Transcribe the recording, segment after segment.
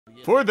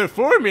For the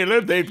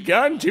formula, they've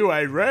gone to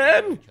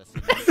Iran?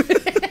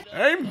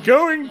 I'm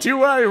going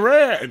to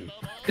Iran.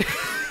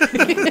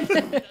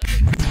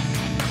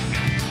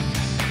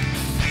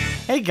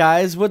 Hey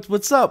guys,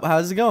 what's up?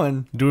 How's it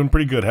going? Doing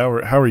pretty good. How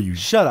are you?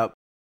 Shut up.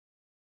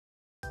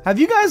 Have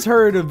you guys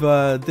heard of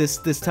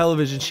this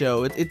television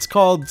show? It's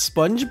called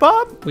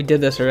Spongebob? We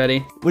did this already.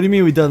 What do you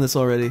mean we've done this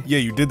already? Yeah,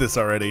 you did this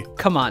already.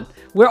 Come on.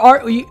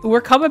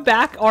 We're coming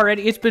back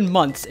already. It's been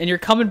months, and you're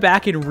coming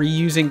back and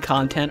reusing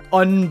content.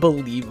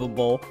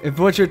 Unbelievable. If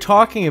what you're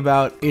talking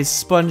about is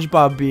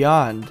SpongeBob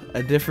Beyond,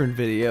 a different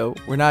video,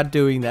 we're not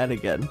doing that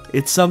again.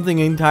 It's something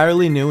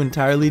entirely new,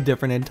 entirely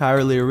different,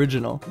 entirely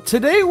original.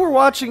 Today we're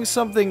watching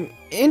something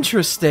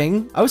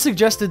interesting. I was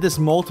suggested this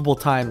multiple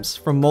times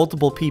from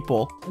multiple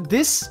people.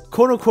 This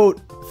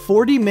quote-unquote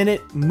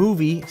 40-minute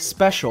movie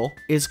special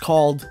is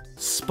called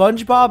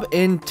SpongeBob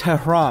in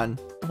Tehran.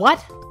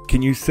 What?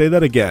 Can you say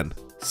that again?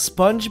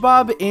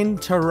 SpongeBob in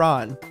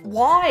Tehran.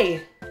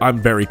 Why?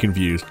 I'm very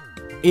confused.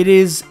 It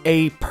is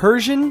a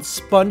Persian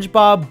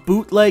SpongeBob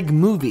bootleg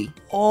movie.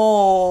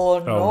 Oh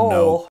no. Oh,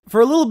 no.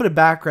 For a little bit of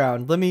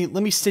background, let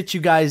me sit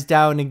you guys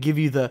down and give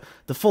you the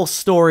full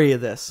story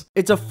of this.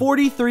 It's a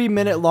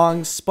 43-minute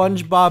long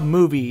SpongeBob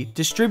movie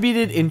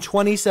distributed in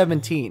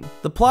 2017.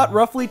 The plot,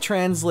 roughly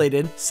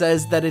translated,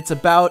 says that it's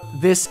about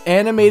this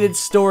animated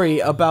story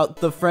about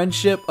the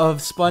friendship of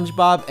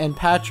SpongeBob and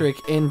Patrick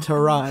in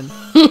Tehran.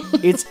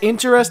 It's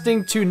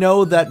interesting to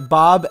know that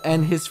Bob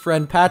and his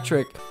friend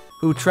Patrick,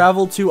 who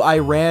traveled to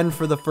Iran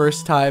for the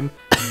first time,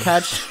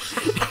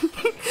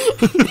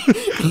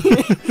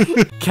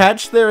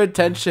 catch their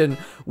attention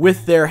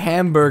with their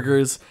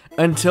hamburgers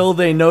until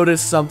they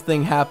notice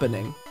something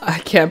happening. I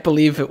can't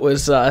believe it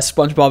was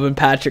SpongeBob and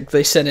Patrick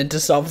they sent in to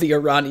solve the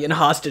Iranian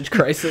hostage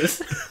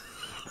crisis.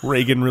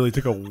 Reagan really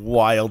took a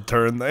wild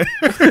turn there.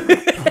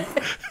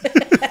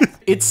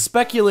 It's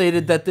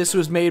speculated that this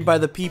was made by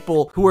the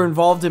people who were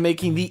involved in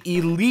making the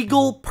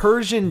illegal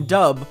Persian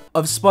dub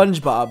of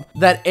SpongeBob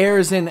that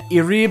airs in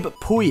Irib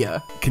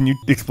Puya. Can you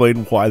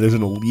explain why there's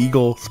an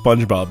illegal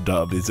SpongeBob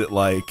dub? Is it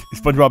like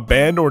SpongeBob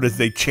banned, or does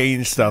they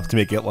change stuff to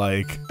make it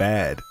like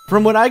bad?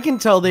 From what I can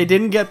tell, they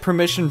didn't get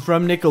permission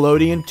from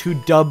Nickelodeon to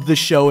dub the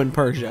show in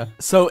Persia.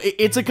 So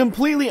it's a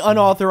completely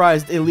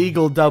unauthorized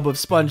illegal dub of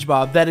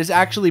SpongeBob that is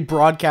actually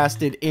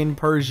broadcasted in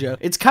Persia.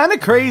 It's kind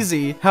of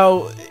crazy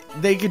how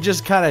they could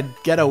just kind of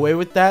get away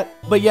with that.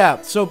 But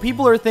yeah, so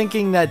people are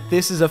thinking that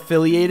this is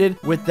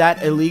affiliated with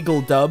that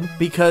illegal dub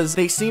because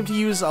they seem to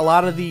use a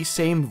lot of the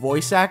same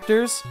voice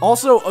actors.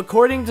 Also,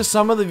 according to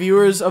some of the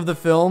viewers of the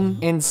film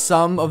in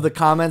some of the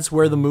comments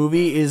where the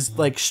movie is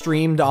like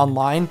streamed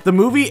online, the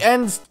movie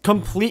ends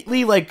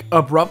completely like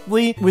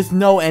abruptly with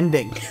no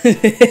ending.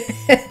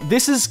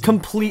 This is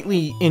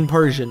completely in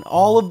Persian.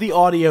 All of the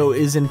audio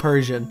is in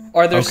Persian.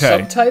 Are there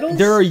subtitles?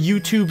 There are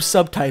YouTube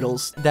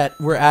subtitles that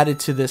were added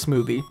to this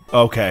movie.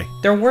 Okay.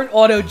 There weren't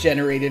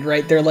auto-generated,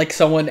 right? They're like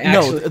someone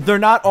actually... No, they're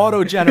not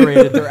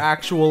auto-generated. They're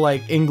actual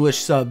like English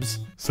subs.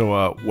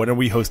 So when are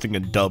we hosting a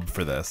dub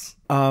for this?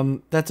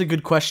 That's a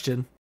good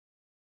question.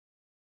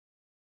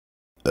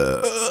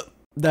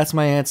 That's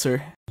my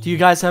answer. Do you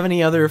guys have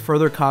any other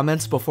further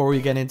comments before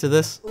we get into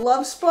this?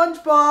 Love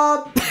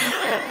SpongeBob!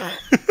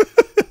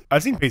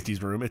 I've seen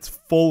Pastey's room. It's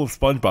full of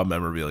SpongeBob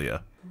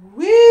memorabilia.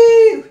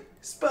 Woo!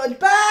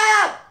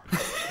 SpongeBob!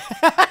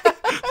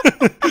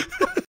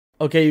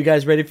 Okay, you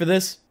guys ready for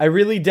this? I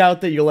really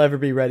doubt that you'll ever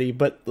be ready,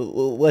 but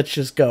let's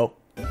just go.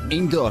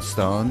 In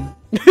Dostan.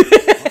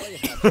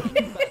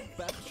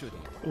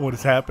 What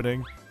is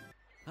happening?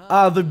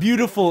 The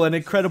beautiful and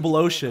incredible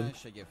ocean.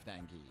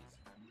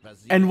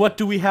 And what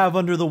do we have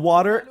under the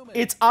water?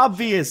 It's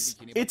obvious.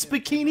 It's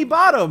Bikini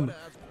Bottom.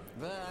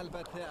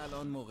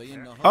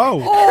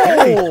 Oh!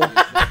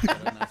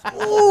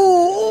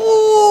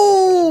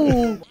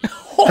 Oh!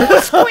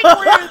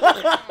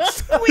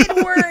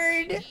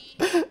 Squidward!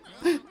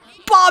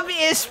 Bob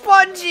is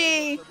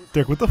spongy!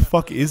 Derek, what the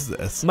fuck is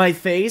this? My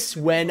face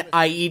when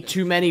I eat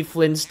too many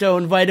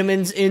Flintstone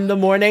vitamins in the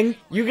morning.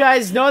 You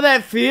guys know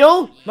that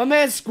feel? My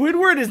man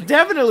Squidward is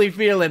definitely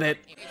feeling it.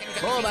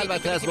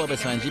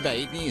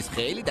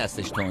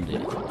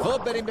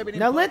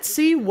 Now let's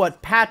see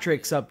what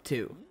Patrick's up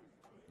to.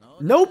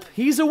 Nope,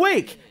 he's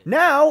awake.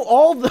 Now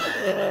all the...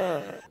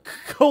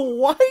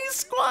 Kawaii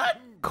Squad?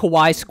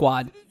 Kawaii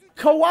Squad.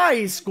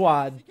 Kawaii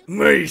Squad.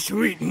 My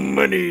sweet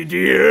money,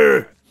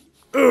 dear.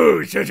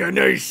 Oh, such a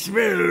nice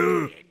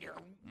smell.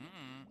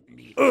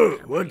 Oh,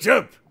 what's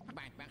up?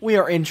 We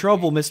are in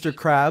trouble, Mr.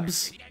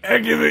 Krabs.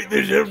 Activate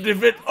the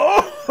self-defense.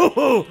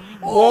 Oh!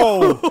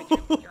 Whoa!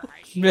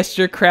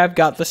 Mr. Crab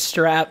got the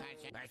strap.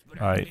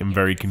 I am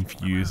very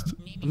confused.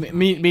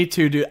 Me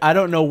too, dude. I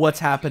don't know what's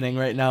happening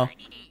right now.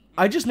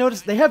 I just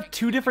noticed they have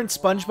two different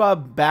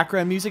SpongeBob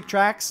background music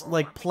tracks,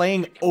 like,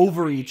 playing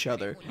over each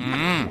other.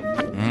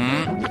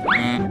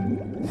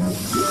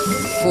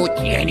 Food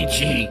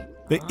energy.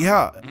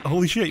 Yeah,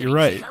 holy shit, you're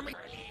right.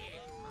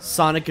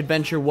 Sonic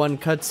Adventure 1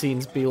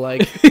 cutscenes be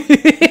like...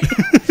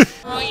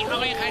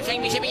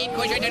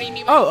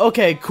 Oh,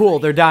 okay, cool,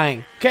 they're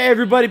dying. Okay,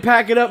 everybody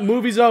pack it up,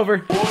 movie's over.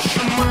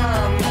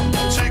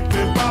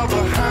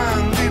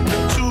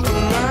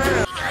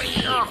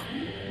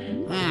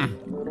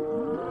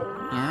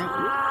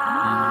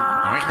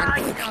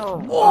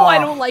 Oh, I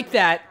don't like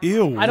that.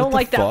 Ew, I don't what the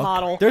like that fuck?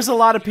 model. There's a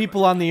lot of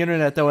people on the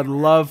internet that would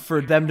love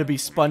for them to be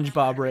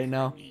SpongeBob right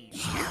now.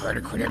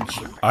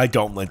 I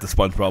don't like the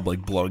SpongeBob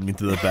like blowing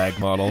into the bag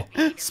model.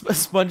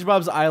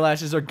 SpongeBob's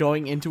eyelashes are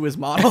going into his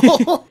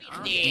model.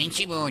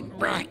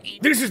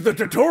 This is the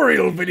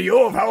tutorial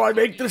video of how I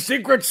make the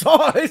secret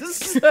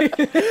sauce.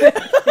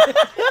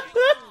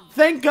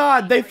 Thank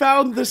God they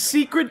found the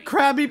secret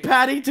Krabby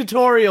Patty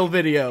tutorial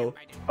video.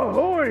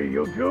 Ahoy,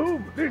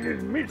 YouTube! This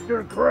is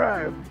Mr.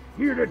 Krabs,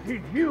 here to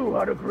teach you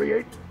how to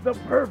create the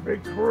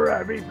perfect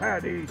Krabby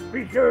Patty.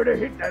 Be sure to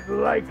hit that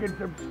like and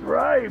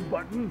subscribe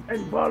button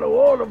and follow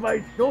all of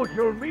my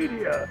social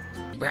media.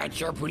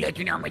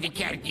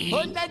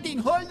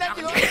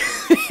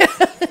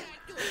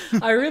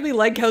 I really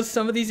like how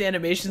some of these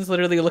animations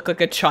literally look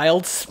like a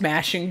child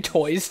smashing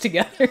toys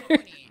together.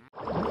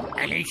 Oh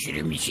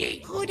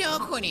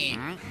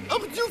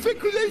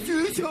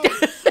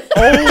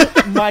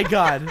my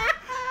God.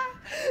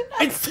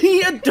 It's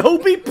the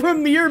Adobe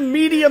Premiere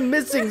Media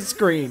missing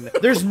screen.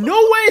 There's no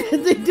way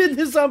that they did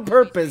this on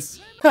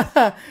purpose.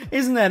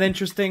 Isn't that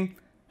interesting?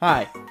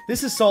 Hi,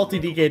 this is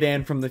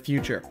Saltydkdan from the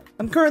future.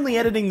 I'm currently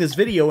editing this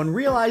video and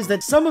realize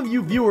that some of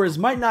you viewers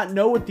might not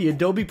know what the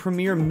Adobe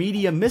Premiere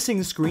Media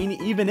missing screen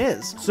even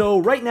is. So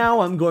right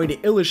now I'm going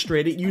to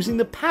illustrate it using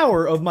the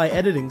power of my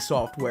editing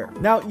software.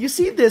 Now, you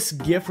see this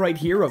GIF right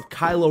here of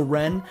Kylo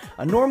Ren?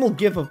 A normal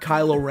GIF of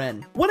Kylo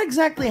Ren. What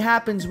exactly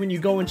happens when you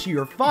go into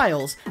your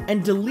files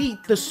and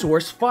delete the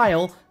source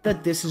file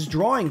that this is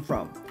drawing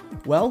from?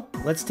 Well,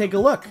 let's take a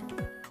look.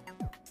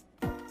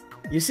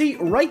 You see,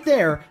 right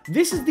there,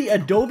 this is the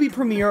Adobe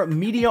Premiere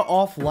Media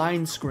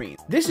Offline screen.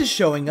 This is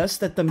showing us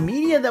that the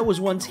media that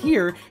was once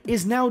here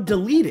is now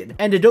deleted,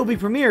 and Adobe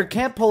Premiere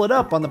can't pull it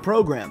up on the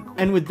program.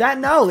 And with that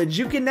knowledge,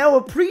 you can now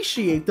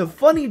appreciate the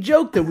funny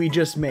joke that we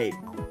just made.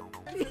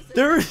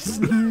 There is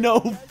no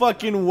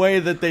fucking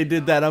way that they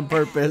did that on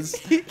purpose.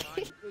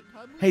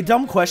 Hey,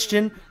 dumb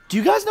question. Do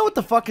you guys know what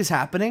the fuck is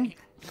happening?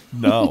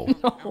 No.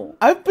 No.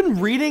 I've been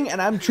reading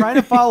and I'm trying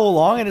to follow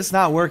along and it's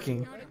not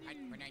working.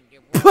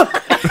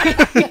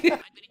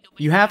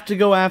 You have to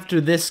go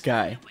after this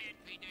guy.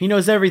 He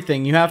knows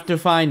everything. You have to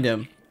find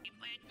him.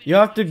 You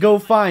have to go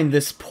find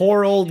this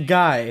poor old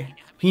guy.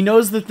 He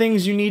knows the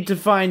things you need to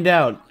find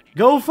out.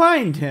 Go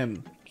find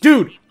him.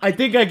 Dude, I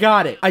think I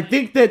got it. I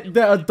think that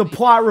the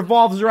plot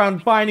revolves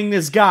around finding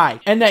this guy.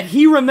 And that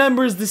he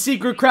remembers the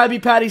secret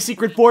Krabby Patty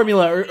secret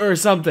formula or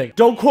something.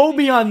 Don't quote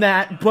me on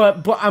that,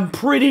 but I'm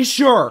pretty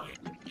sure.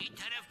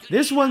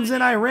 This one's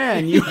in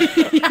Iran. You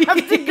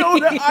have to go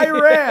to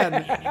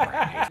Iran.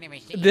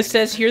 This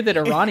says here that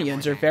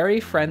Iranians are very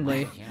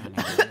friendly.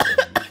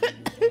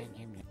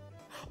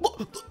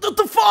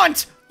 The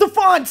font! The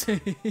font!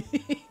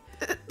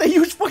 They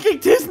use fucking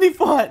Disney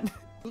font.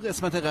 The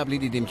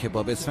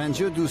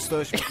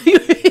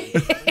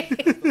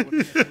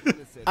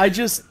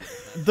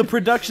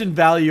production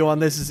value on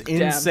this is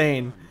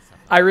insane.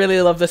 I really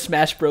love the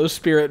Smash Bros.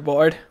 Spirit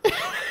board.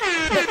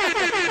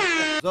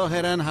 Oh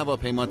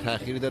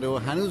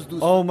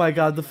my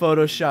God, the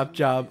Photoshop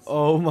job.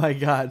 Oh my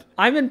God.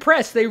 I'm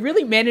impressed. They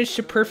really managed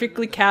to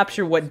perfectly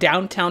capture what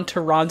downtown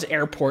Tehran's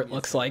airport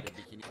looks like.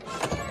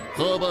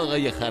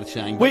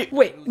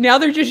 Wait, now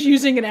they're just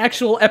using an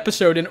actual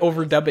episode and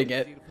overdubbing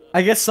it.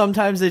 I guess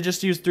sometimes they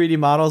just use 3D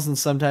models and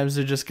sometimes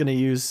they're just gonna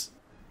use...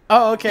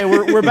 Oh, okay,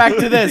 we're back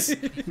to this.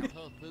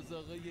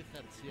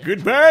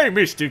 Goodbye,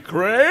 Mr.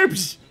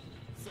 Krabs.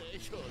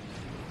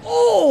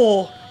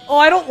 Oh,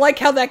 I don't like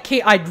how that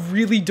came. I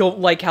really don't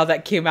like how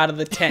that came out of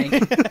the tank.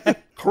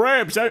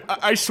 Krabs,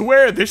 I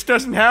swear this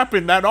doesn't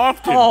happen that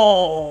often.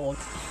 Oh.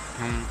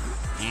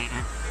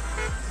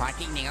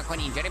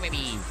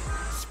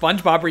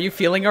 SpongeBob, are you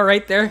feeling all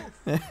right there?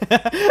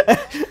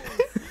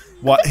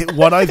 What?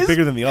 One eye's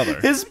bigger than the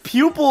other. His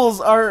pupils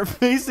are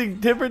facing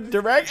different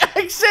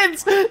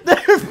directions. They're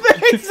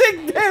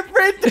facing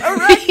different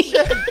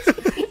directions.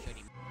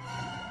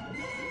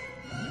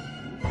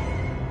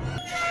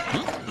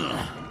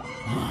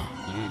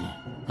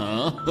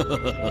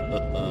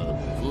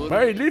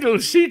 My little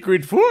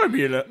secret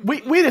formula.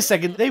 Wait a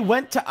second. They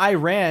went to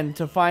Iran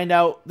to find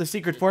out the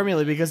secret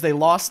formula because they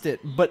lost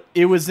it, but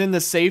it was in the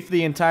safe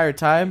the entire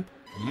time.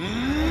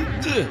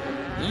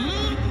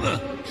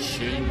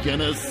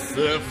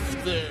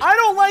 I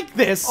don't like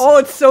this. Oh,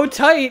 it's so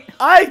tight.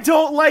 I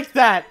don't like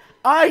that.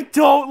 I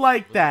don't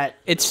like that.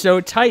 It's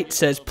so tight,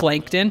 says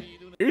Plankton.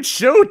 It's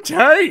so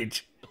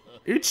tight.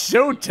 It's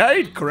so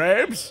tight,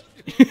 Krabs.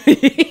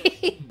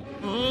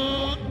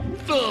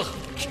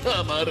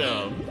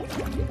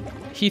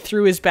 He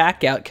threw his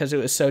back out because it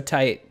was so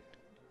tight.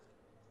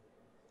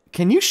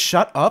 Can you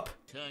shut up?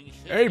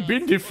 I've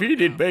been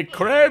defeated by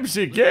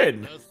Krabs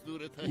again.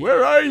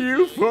 Where are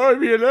you,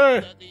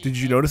 formula? Did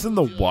you notice in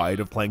the wide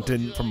of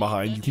Plankton from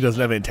behind, he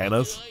doesn't have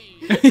antennas?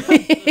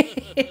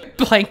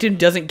 Plankton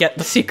doesn't get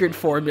the secret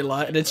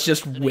formula, and it's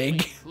just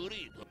wig.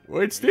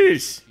 What's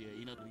this?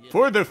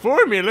 For the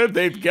formula,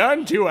 they've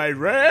gone to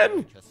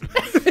Iran?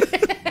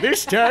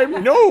 This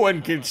time, no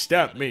one can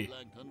stop me.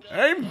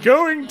 I'm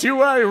going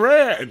to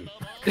Iran.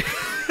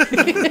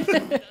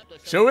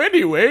 So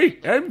anyway,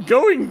 I'm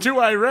going to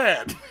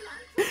Iran.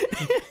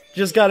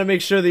 Just gotta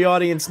make sure the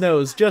audience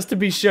knows, just to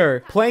be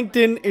sure.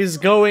 Plankton is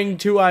going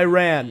to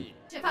Iran.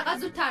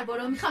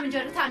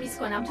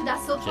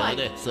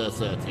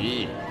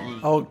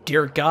 Oh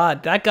dear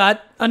God, that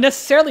got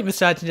unnecessarily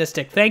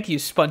misogynistic. Thank you,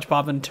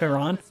 Spongebob and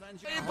Tehran.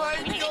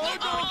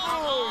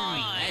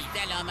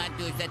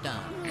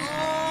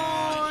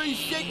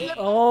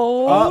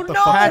 Oh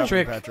no!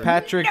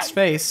 Patrick's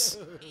face.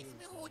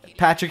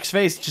 Patrick's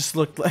face just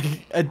looked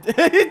like a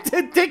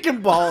dick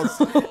and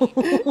balls.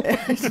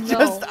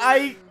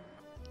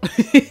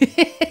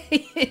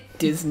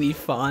 Disney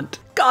font.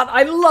 God,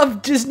 I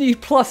love Disney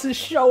Plus's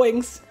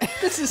showings.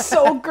 This is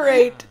so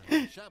great.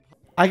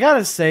 I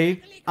gotta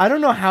say, I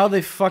don't know how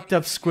they fucked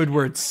up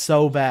Squidward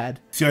so bad.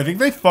 See, I think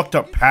they fucked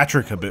up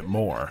Patrick a bit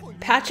more.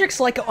 Patrick's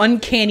like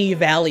Uncanny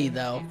Valley,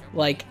 though.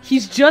 Like,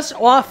 he's just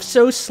off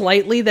so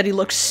slightly that he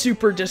looks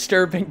super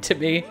disturbing to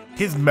me.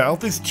 His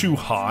mouth is too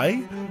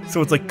high,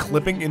 so it's like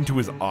clipping into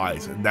his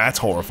eyes, and that's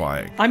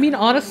horrifying. I mean,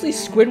 honestly,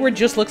 Squidward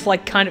just looks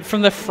like kind of,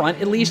 from the front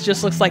at least,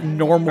 just looks like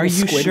normal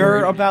Squidward. Are you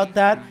sure about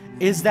that?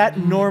 Is that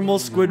normal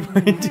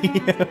Squidward to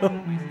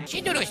you?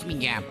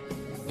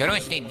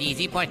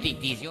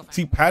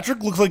 See,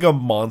 Patrick looks like a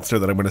monster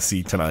that I'm gonna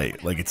see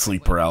tonight, like it's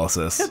sleep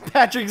paralysis.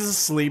 Patrick's a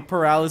sleep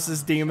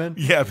paralysis demon.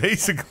 Yeah,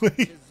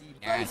 basically.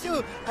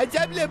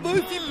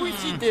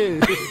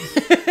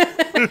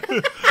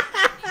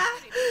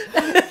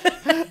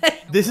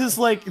 This is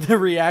like the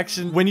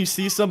reaction when you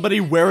see somebody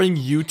wearing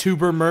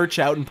YouTuber merch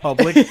out in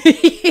public.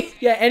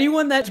 Yeah,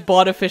 anyone that's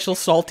bought official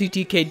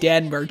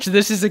Saltydkdan merch,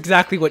 this is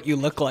exactly what you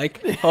look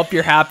like. Hope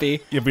you're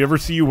happy. If we ever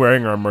see you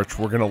wearing our merch,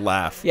 we're gonna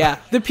laugh. Yeah,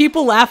 the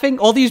people laughing,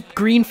 all these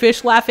green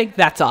fish laughing,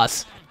 that's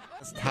us.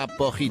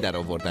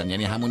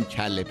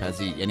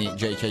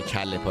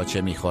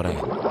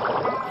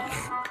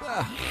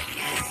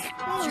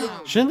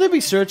 Shouldn't they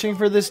be searching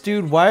for this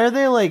dude? Why are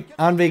they like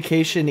on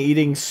vacation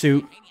eating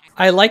soup?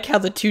 I like how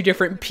the two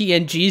different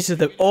PNGs of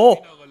the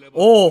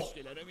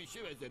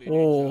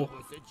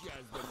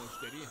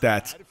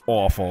That's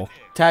awful.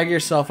 Tag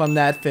yourself on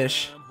that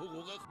fish.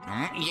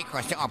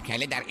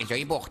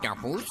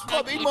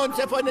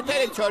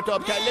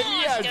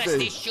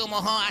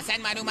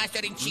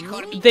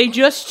 They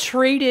just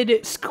traded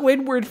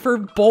Squidward for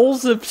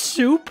bowls of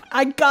soup?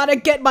 I gotta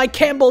get my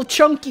Campbell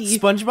Chunky.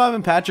 SpongeBob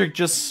and Patrick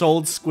just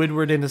sold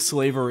Squidward into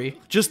slavery.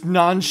 Just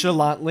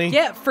nonchalantly.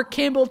 Yeah, for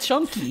Campbell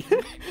Chunky.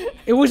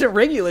 It wasn't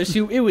regular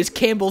soup, it was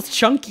Campbell's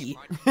Chunky.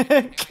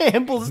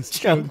 Campbell's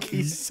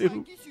Chunky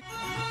soup.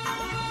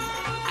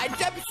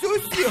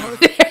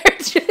 They're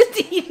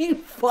just eating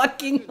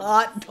fucking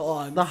hot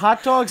dogs. The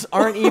hot dogs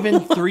aren't even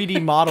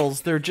 3D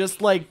models. They're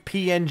just like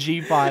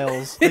PNG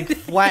files. Like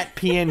flat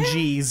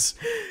PNGs.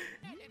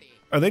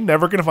 Are they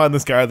never gonna find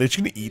this guy? Are they just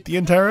gonna eat the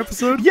entire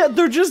episode? Yeah,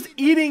 they're just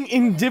eating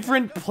in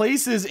different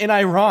places in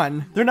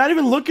Iran. They're not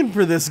even looking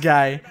for this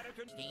guy.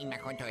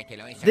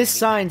 This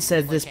sign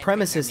says this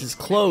premises is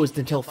closed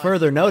until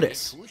further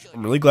notice.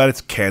 I'm really glad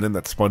it's canon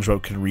that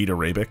SpongeBob can read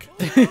Arabic.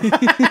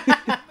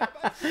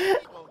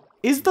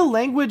 Is the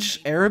language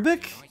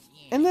Arabic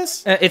in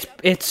this?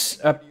 It's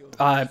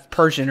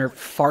Persian or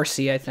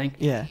Farsi, I think.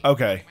 Yeah.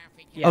 Okay.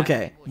 Yeah.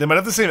 Okay. They might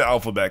have the same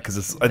alphabet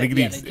because I think it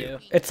Yeah, needs. they do.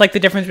 It's like the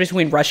difference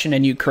between Russian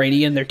and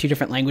Ukrainian. They're two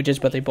different languages,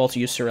 but they both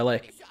use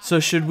Cyrillic. So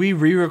should we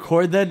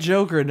re-record that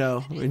joke or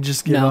no? We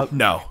just give up?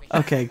 No.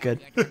 Okay, good.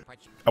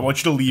 I want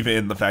you to leave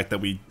in the fact that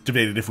we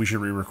debated if we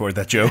should re-record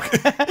that joke.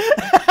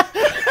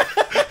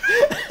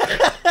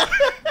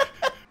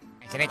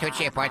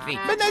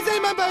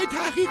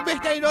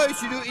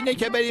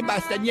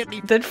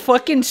 That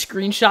fucking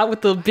screenshot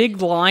with the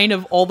big line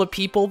of all the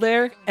people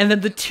there, and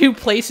then the two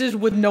places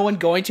with no one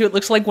going to, it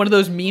looks like one of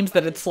those memes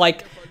that it's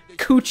like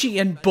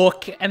Coochie and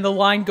book, and the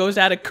line goes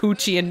out of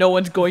Coochie and no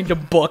one's going to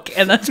book,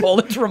 and that's all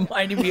it's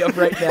reminding me of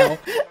right now.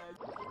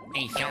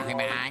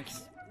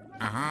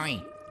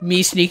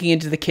 Me sneaking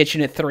into the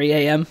kitchen at 3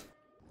 a.m.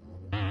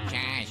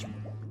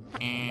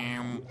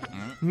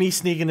 Me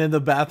sneaking in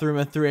the bathroom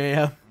at 3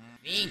 a.m.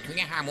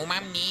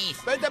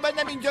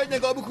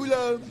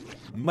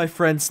 My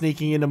friend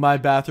sneaking into my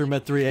bathroom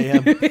at 3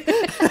 a.m.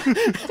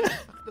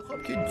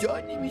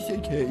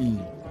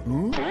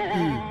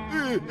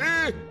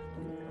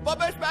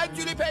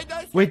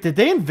 Wait, did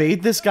they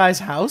invade this guy's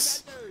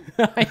house?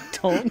 I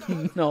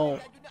don't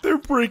know. They're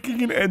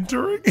breaking and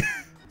entering.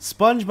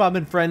 SpongeBob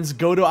and friends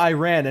go to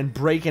Iran and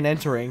break and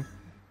entering.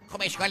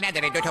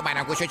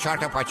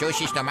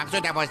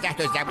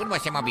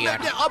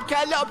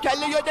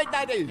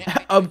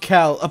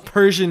 Ubcal, a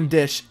Persian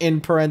dish in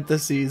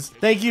parentheses.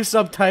 Thank you,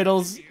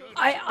 subtitles.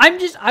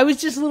 I was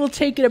just a little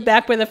taken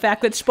aback by the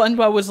fact that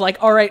SpongeBob was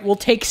like, all right, we'll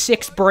take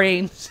 6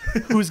 brains.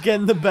 Who's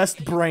getting the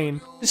best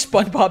brain?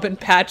 SpongeBob and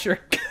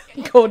Patrick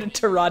go to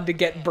Tehran to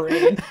get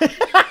brain.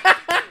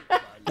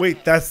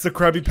 Wait, that's the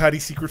Krabby Patty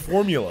secret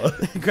formula.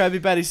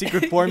 Krabby Patty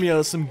secret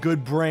formula, some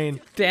good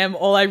brain. Damn,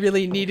 all I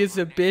really need is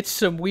a bitch,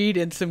 some weed,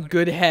 and some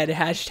good head.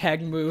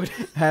 Hashtag mood.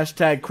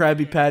 Hashtag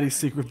Krabby Patty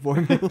secret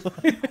formula.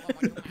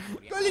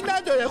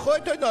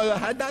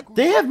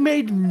 They have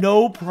made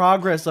no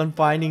progress on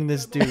finding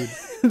this dude.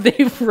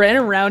 They've ran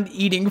around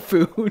eating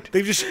food.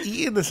 They've just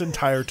eaten this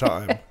entire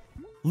time.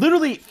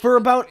 Literally, for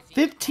about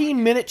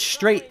 15 minutes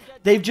straight,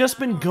 they've just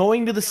been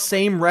going to the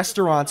same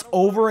restaurants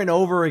over and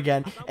over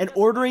again and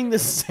ordering the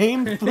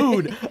same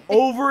food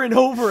over and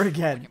over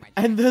again.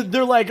 And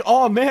they're like,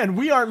 oh man,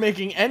 we aren't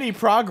making any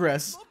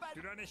progress.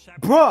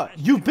 Bruh,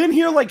 you've been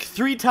here like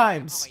 3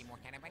 times.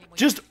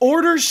 Just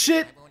order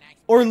shit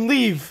or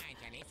leave.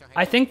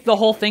 I think the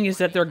whole thing is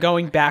that they're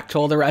going back to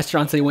all the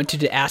restaurants they went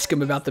to ask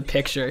him about the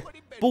picture.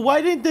 But why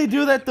didn't they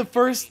do that the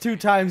first 2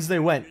 times they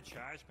went?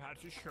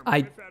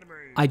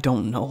 I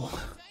don't know.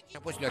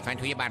 لطفاً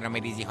توی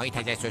برنامه‌ریزی‌های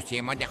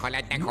تجسسی ما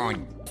دخالت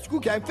نکن.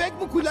 اسکوکم فکر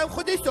میکنم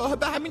خودش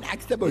صاحب همین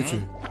عکس باشه.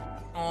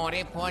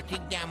 آره پارتی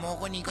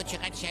دماغ و نیکا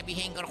چقدر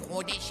شبیه انگار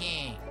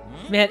خودشه.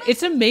 Man,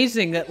 it's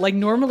amazing that, like,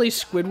 normally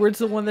Squidward's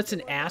the one that's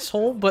an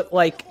asshole, but,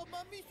 like,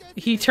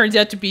 he turns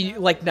out to be,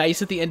 like,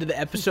 nice at the end of the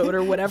episode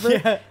or whatever.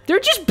 Yeah.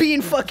 They're just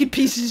being fucking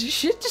pieces of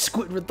shit to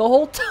Squidward the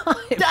whole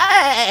time.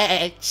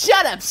 Hey,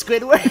 shut up,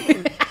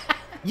 Squidward.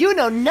 You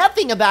know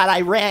nothing about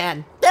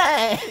Iran.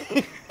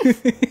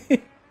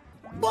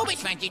 بابش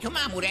فنجی تو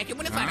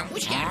ماموریتمون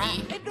فراموش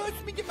کردی.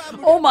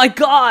 Oh my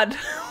god!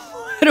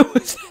 What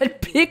was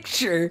that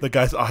picture? The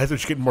guy's eyes are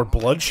just getting more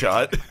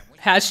bloodshot.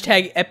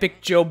 Hashtag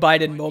epic Joe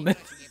Biden moment.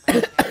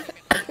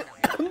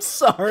 I'm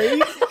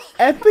sorry.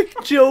 Epic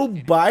Joe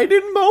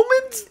Biden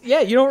moment?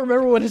 Yeah, you don't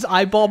remember when his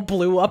eyeball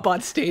blew up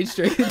on stage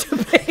during the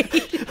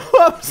debate?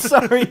 I'm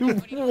sorry,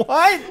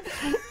 what?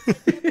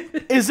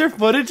 Is there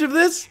footage of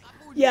this?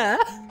 Yeah.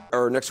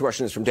 Our next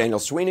question is from Daniel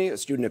Sweeney, a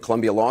student at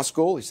Columbia Law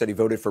School. He said he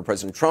voted for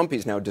President Trump.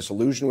 He's now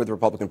disillusioned with the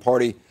Republican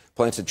Party,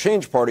 plans to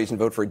change parties and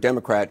vote for a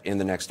Democrat in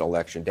the next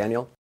election.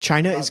 Daniel?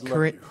 China is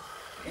current.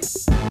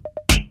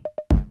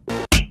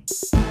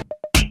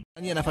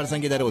 یه نفر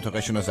زنگ در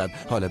اتاقشون رو زد.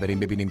 حالا بریم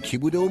ببینیم کی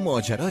بوده و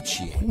ماجرا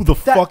چیه. Who the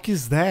fuck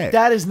is that?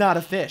 That is not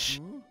a fish.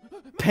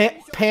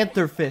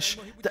 Panther fish.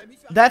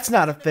 That's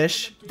not a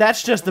fish.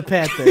 That's just a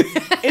panther.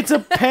 It's a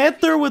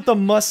panther with a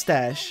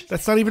mustache.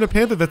 That's not even a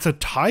panther, that's a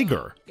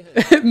tiger.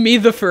 Me,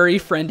 the furry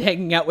friend,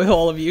 hanging out with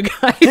all of you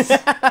guys.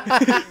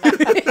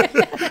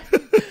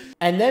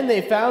 And then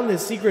they found the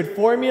secret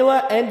formula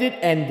and it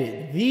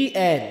ended. The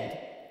end.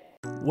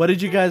 What did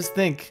you guys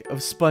think of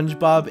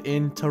SpongeBob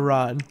in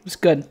Tehran? It was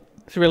good.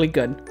 It's really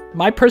good.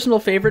 My personal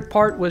favorite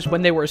part was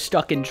when they were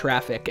stuck in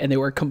traffic and they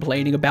were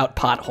complaining about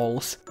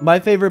potholes.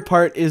 My favorite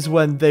part is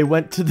when they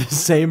went to the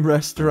same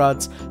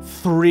restaurants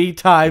 3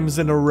 times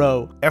in a row.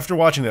 After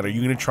watching that, are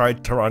you gonna try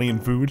Tehranian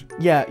food?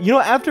 Yeah, you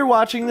know, after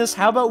watching this,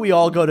 how about we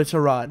all go to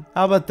Tehran?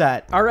 How about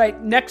that? All right,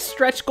 next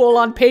stretch goal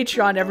on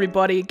Patreon,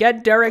 everybody.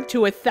 Get Derek to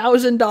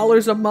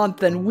 $1,000 a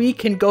month and we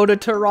can go to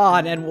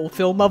Tehran and we'll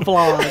film a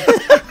vlog.